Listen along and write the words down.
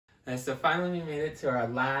And so finally we made it to our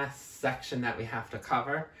last section that we have to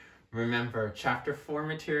cover. Remember, Chapter 4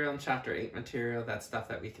 material and Chapter 8 material, that's stuff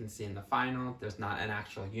that we can see in the final. There's not an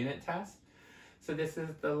actual unit test. So this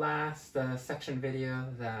is the last section video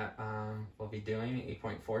that we'll be doing,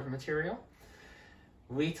 8.4 material.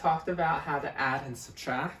 We talked about how to add and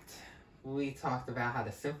subtract. We talked about how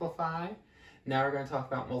to simplify. Now we're going to talk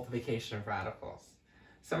about multiplication of radicals.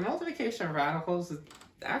 So multiplication of radicals is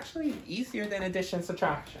actually easier than addition and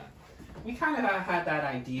subtraction. We kind of had that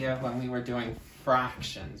idea when we were doing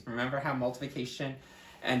fractions. Remember how multiplication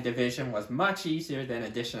and division was much easier than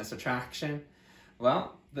addition and subtraction?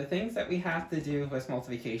 Well, the things that we have to do with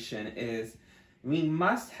multiplication is we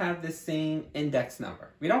must have the same index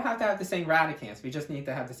number. We don't have to have the same radicands, we just need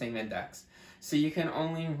to have the same index. So you can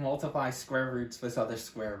only multiply square roots with other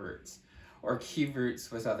square roots, or cube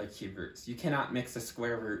roots with other cube roots. You cannot mix a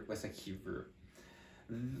square root with a cube root.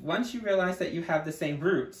 Once you realize that you have the same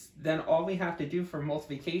roots, then all we have to do for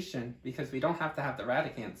multiplication, because we don't have to have the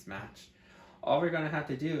radicands match, all we're going to have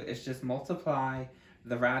to do is just multiply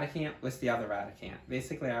the radicand with the other radicand.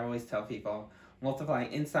 Basically, I always tell people, multiply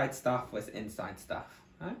inside stuff with inside stuff.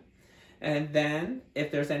 Right? And then,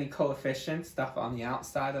 if there's any coefficient stuff on the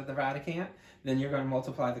outside of the radicand, then you're going to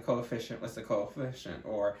multiply the coefficient with the coefficient,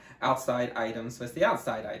 or outside items with the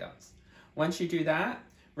outside items. Once you do that,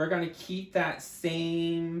 we're going to keep that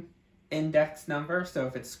same index number. So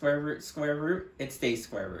if it's square root, it stays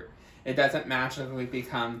square root. It doesn't magically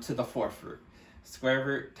become to the fourth root. Square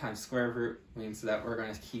root times square root means that we're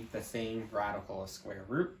going to keep the same radical as square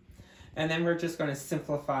root. And then we're just going to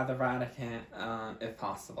simplify the radicand if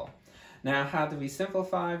possible. Now, how do we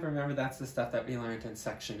simplify? Remember, that's the stuff that we learned in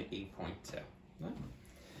section 8.2. Right?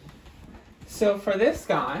 So for this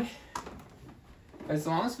guy, as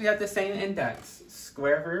long as we have the same index,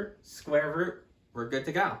 square root, we're good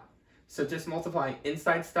to go. So just multiply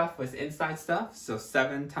inside stuff with inside stuff. So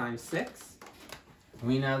 7 times 6.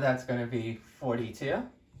 We know that's going to be 42.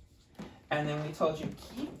 And then we told you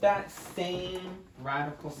keep that same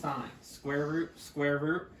radical sign. Square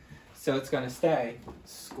root. So it's going to stay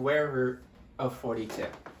square root of 42.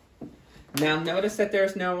 Now notice that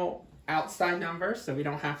there's no outside number, so we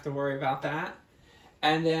don't have to worry about that.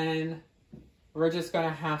 And then we're just going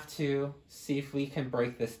to have to see if we can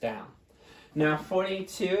break this down. Now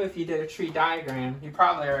 42, if you did a tree diagram, you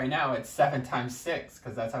probably already know it's 7 times 6,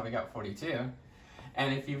 because that's how we got 42.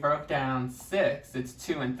 And if you broke down 6, it's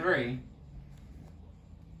 2 and 3.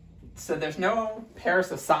 So there's no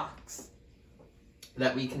pairs of socks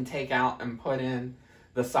that we can take out and put in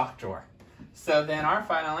the sock drawer. So then our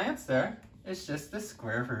final answer is just the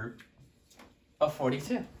square root of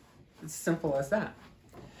 42. It's simple as that.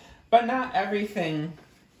 But not everything,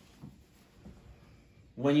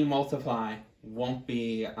 when you multiply, won't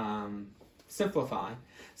be simplified.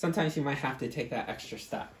 Sometimes you might have to take that extra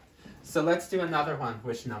step. So let's do another one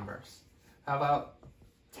with numbers. How about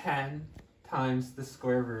 10 times the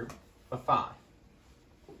square root of 5?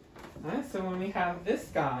 Alright, so when we have this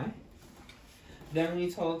guy, then we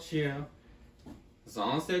told you, as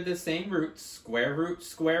long as they're the same roots, square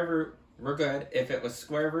root, we're good. If it was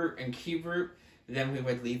square root and cube root, then we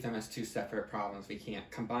would leave them as two separate problems. We can't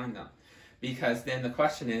combine them. Because then the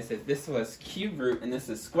question is, if this was cube root and this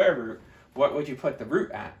is square root, what would you put the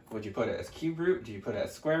root at? Would you put it as cube root? Do you put it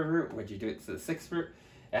as square root? Would you do it to the sixth root?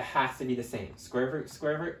 It has to be the same. Square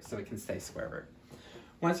root, so it can stay square root.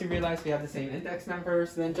 Once you realize we have the same index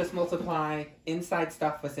numbers, then just multiply inside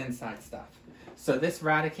stuff with inside stuff. So this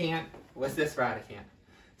radicand was this radicand.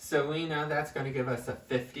 So we know that's going to give us a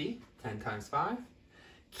 50, 10 times 5.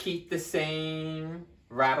 Keep the same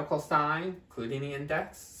radical sign, including the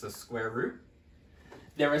index, so square root.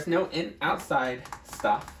 There is no outside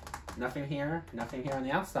stuff. Nothing here on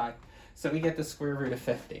the outside. So we get the square root of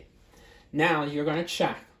 50. Now you're going to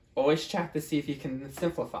check. Always check to see if you can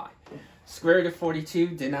simplify. Square root of 42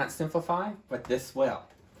 did not simplify, but this will.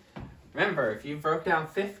 Remember, if you broke down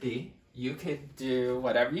 50, you could do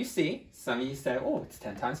whatever you see. Some of you said, oh, it's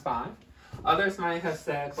 10 times 5. Others might have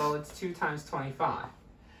said, well, it's 2 times 25.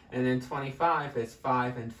 And then 25 is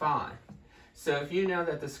 5 and 5. So if you know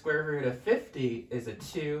that the square root of 50 is a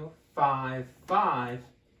 2, 5, 5,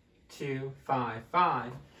 2, 5,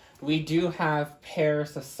 5, we do have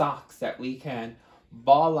pairs of socks that we can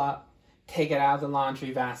ball up, take it out of the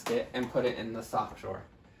laundry basket, and put it in the sock drawer.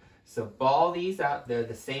 So ball these up. They're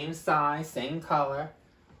the same size, same color.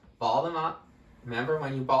 Ball them up. Remember,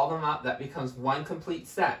 when you ball them up, that becomes one complete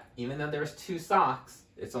set. Even though there's 2 socks,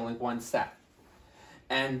 it's only one set.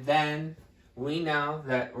 And then we know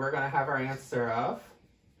that we're going to have our answer of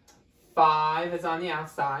 5 is on the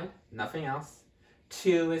outside, nothing else.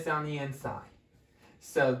 2 is on the inside.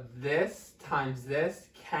 So this times this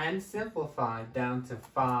can simplify down to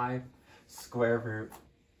 5 square root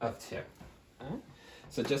of 2. Okay?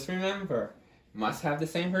 So just remember, must have the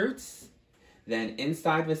same roots, then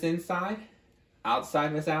inside was inside,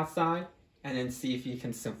 outside was outside, and then see if you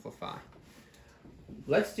can simplify.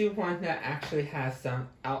 Let's do one that actually has some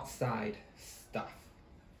outside stuff.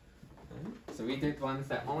 Okay? So we did ones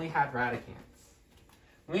that only had radicands.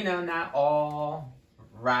 We know not all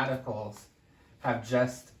radicals have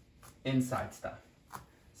just inside stuff.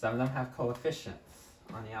 Some of them have coefficients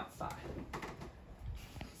on the outside.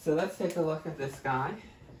 So let's take a look at this guy.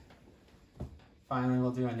 Finally,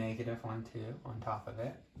 we'll do a -1, 2 on top of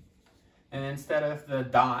it. And instead of the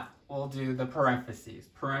dot, we'll do the parentheses.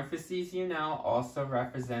 Parentheses, you know, also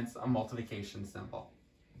represents a multiplication symbol.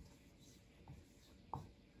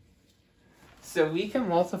 So we can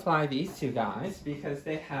multiply these two guys because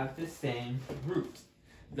they have the same root.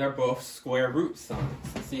 They're both square root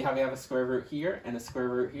signs. See how we have a square root here and a square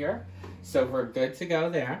root here? So we're good to go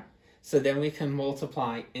there. So then we can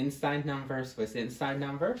multiply inside numbers with inside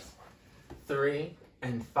numbers. 3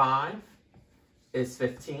 and 5 is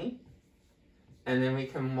 15. And then we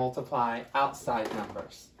can multiply outside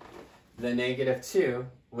numbers. The -2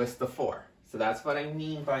 with the 4. So that's what I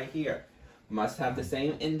mean by here. Must have the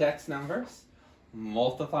same index numbers.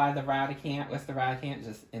 Multiply the radicand with the radicand,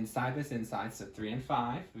 just inside with inside, so 3 and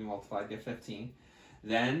 5, we multiply, get 15.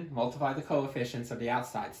 Then multiply the coefficients of the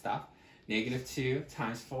outside stuff. -2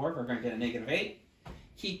 times 4, we're going to get a -8.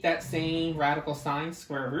 Keep that same radical sign,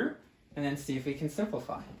 square root, and then see if we can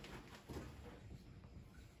simplify.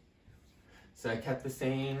 So I kept the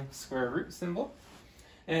same square root symbol.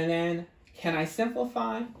 And then, can I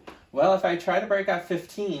simplify? Well, if I try to break out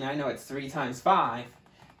 15, I know it's 3 times 5,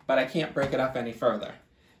 but I can't break it up any further.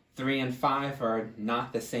 3 and 5 are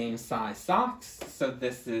not the same size socks, so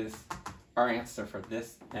this is our answer for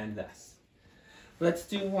this and this. Let's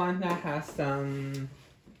do one that has some,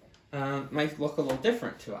 might look a little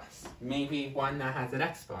different to us. Maybe one that has an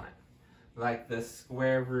exponent, like the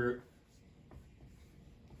square root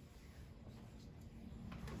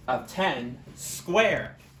of 10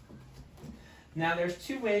 squared. Now there's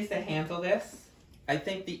 2 ways to handle this. I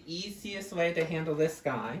think the easiest way to handle this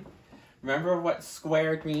guy, remember what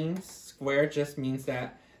squared means? Squared just means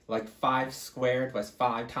that like 5 squared was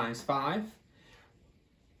 5 times 5.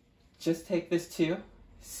 Just take this 2,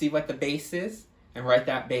 see what the base is, and write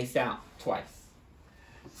that base out twice.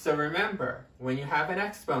 So remember, when you have an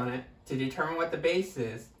exponent, to determine what the base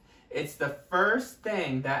is, it's the first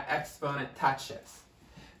thing that exponent touches.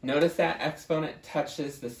 Notice that exponent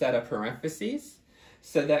touches the set of parentheses.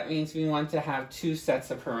 So that means we want to have 2 sets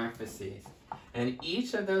of parentheses. And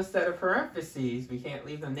each of those set of parentheses, we can't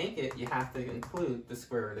leave them naked, you have to include the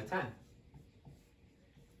square root of 10.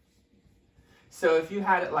 So if you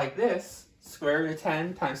had it like this, square root of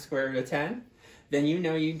 10 times square root of 10, then you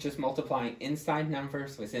know you just multiply inside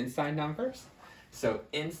numbers with inside numbers. So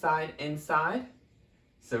inside, inside,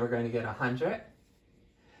 so we're going to get 100.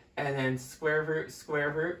 And then square root,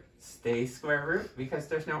 stays square root because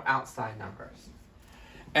there's no outside numbers.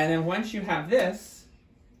 And then once you have this,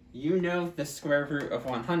 you know the square root of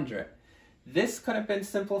 100. This could have been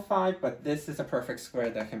simplified, but this is a perfect square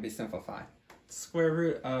that can be simplified. Square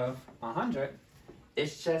root of 100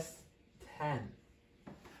 is just 10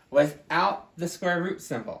 without the square root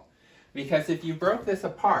symbol. Because if you broke this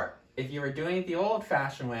apart, if you were doing it the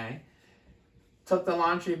old-fashioned way, took the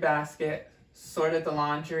laundry basket, sorted the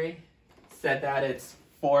laundry, said that it's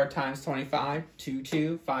 4 times 25, 2,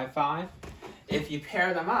 2, 5, 5. If you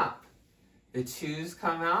pair them up, the 2's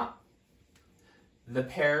come out, the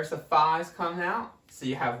pairs of 5's come out, so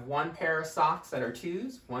you have 1 pair of socks that are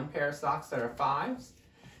 2's, 1 pair of socks that are 5's.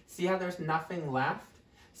 See how there's nothing left?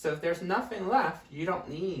 So if there's nothing left, you don't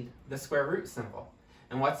need the square root symbol.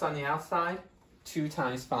 And what's on the outside? 2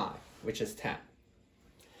 times 5, which is 10.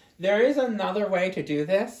 There is another way to do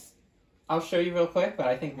this. I'll show you real quick, but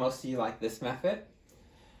I think most of you like this method.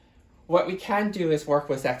 What we can do is work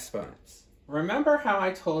with exponents. Remember how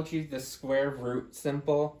I told you the square root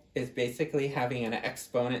symbol is basically having an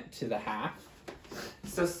exponent to the half?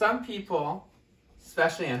 So some people,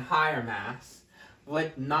 especially in higher maths,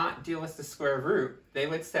 would not deal with the square root. They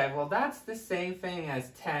would say, well, that's the same thing as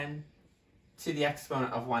 10 to the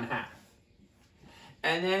exponent of 1/2.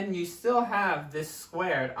 And then you still have this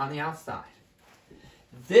squared on the outside.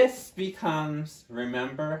 This becomes,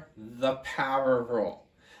 remember, the power rule.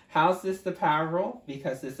 How's this the power rule?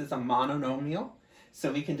 Because this is a monomial,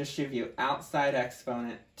 so we can distribute outside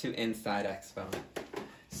exponent to inside exponent.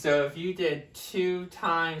 So if you did 2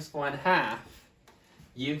 times 1/2,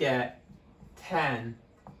 you get 10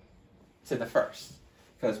 to the first.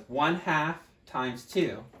 because 1/2 times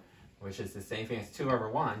 2, which is the same thing as 2 over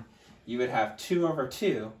 1, you would have 2 over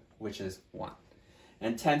 2, which is 1.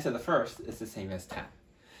 And 10 to the first is the same as 10.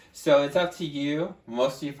 So it's up to you.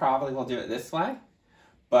 Most of you probably will do it this way,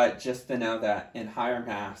 but just to know that in higher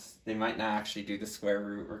maths, they might not actually do the square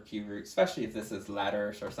root or cube root, especially if this is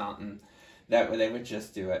letters or something, that they would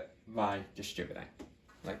just do it by distributing,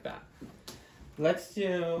 like that. Let's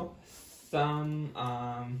do some,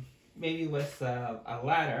 maybe with a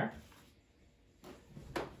letter.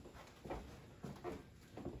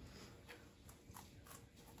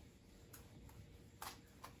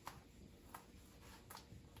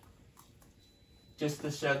 Just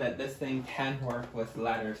to show that this thing can work with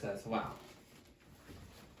letters as well.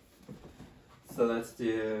 So let's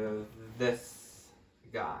do this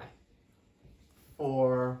guy.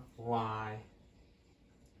 4y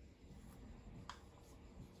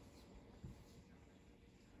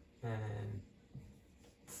and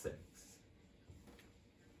 6.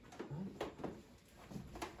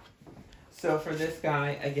 So for this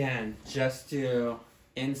guy, again, just do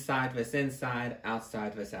inside was inside,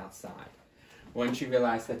 outside was outside. Once you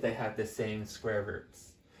realize that they have the same square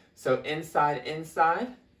roots. So inside,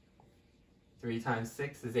 inside, 3 times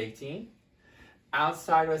 6 is 18.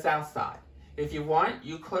 Outside was outside. If you want,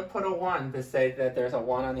 you could put a 1 to say that there's a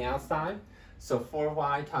 1 on the outside. So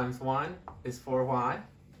 4y times 1 is 4y.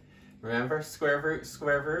 Remember, square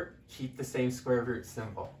root, keep the same square root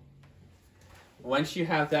symbol. Once you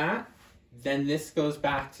have that, then this goes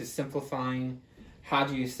back to simplifying. How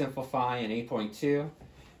do you simplify in 8.2?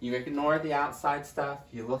 You ignore the outside stuff,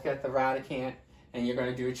 you look at the radicand, and you're going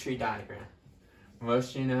to do a tree diagram.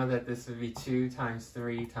 Most of you know that this would be 2 times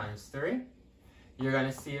 3 times 3. You're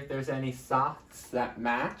going to see if there's any socks that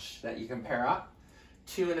match, that you can pair up.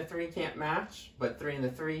 2 and a 3 can't match, but 3 and the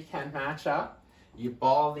 3 can match up. You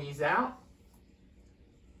ball these out.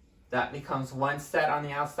 That becomes one set on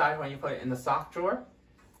the outside when you put it in the sock drawer,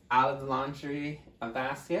 out of the laundry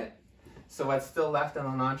basket. So what's still left in the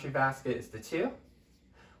laundry basket is the 2.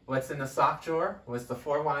 What's in the sock drawer was the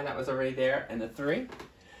 4y that was already there and the 3.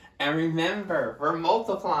 And remember, we're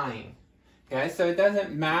multiplying. Okay, so it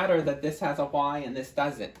doesn't matter that this has a y and this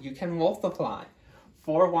doesn't. You can multiply.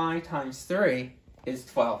 4y times 3 is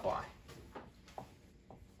 12y.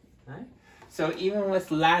 Okay? So even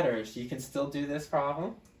with letters, you can still do this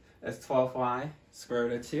problem. It's 12y square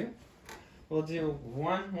root of 2. We'll do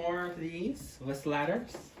one more of these with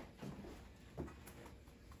letters.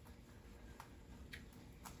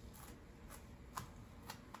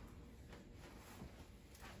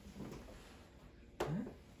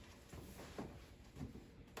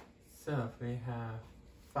 So if we have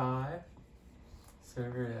 5 square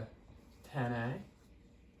root of 10a,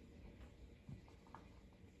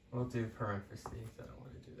 we'll do parentheses. I don't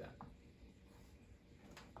want to do that.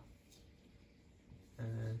 And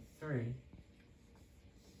then 3,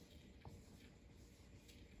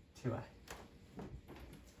 2a.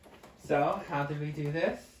 So how do we do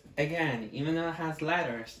this? Again, even though it has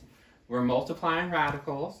letters, we're multiplying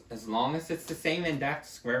radicals. As long as it's the same index,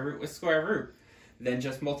 square root with square root, then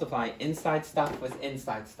just multiply inside stuff with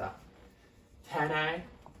inside stuff. 10a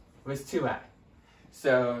was 2a.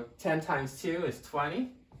 So 10 times 2 is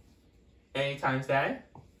 20. A times a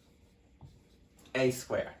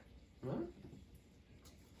squared.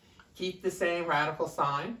 Keep the same radical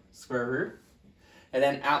sign, square root. And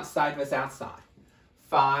then outside was outside.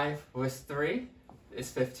 5 was 3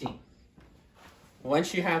 is 15.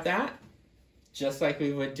 Once you have that, just like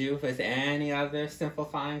we would do with any other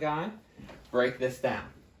simplifying guy, break this down.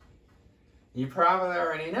 You probably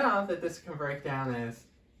already know that this can break down as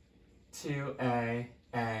 2a,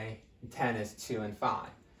 10 is 2 and 5.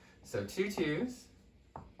 So 2 2's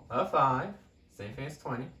of 5, same thing as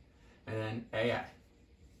 20, and then a.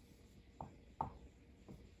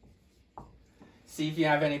 See if you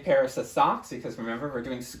have any pairs of socks, because remember we're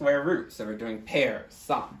doing square root, so we're doing pairs,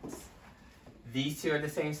 socks. These two are the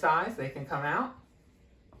same size, they can come out.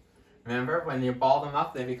 Remember, when you ball them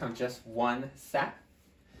up, they become just one set.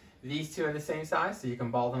 These two are the same size, so you can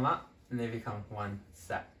ball them up, and they become one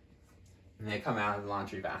set. And they come out of the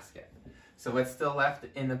laundry basket. So what's still left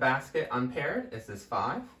in the basket unpaired is this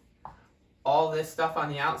 5. All this stuff on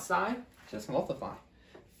the outside, just multiply.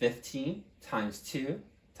 15 times 2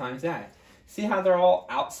 times a. See how they're all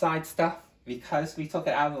outside stuff? Because we took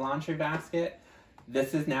it out of the laundry basket,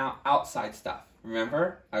 this is now outside stuff.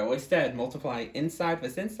 Remember, I always said multiply inside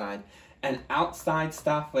with inside and outside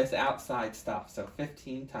stuff with outside stuff. So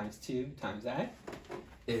 15 times 2 times a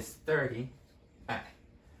is 30a.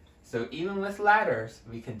 So even with letters,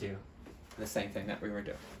 we can do the same thing that we were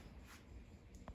doing.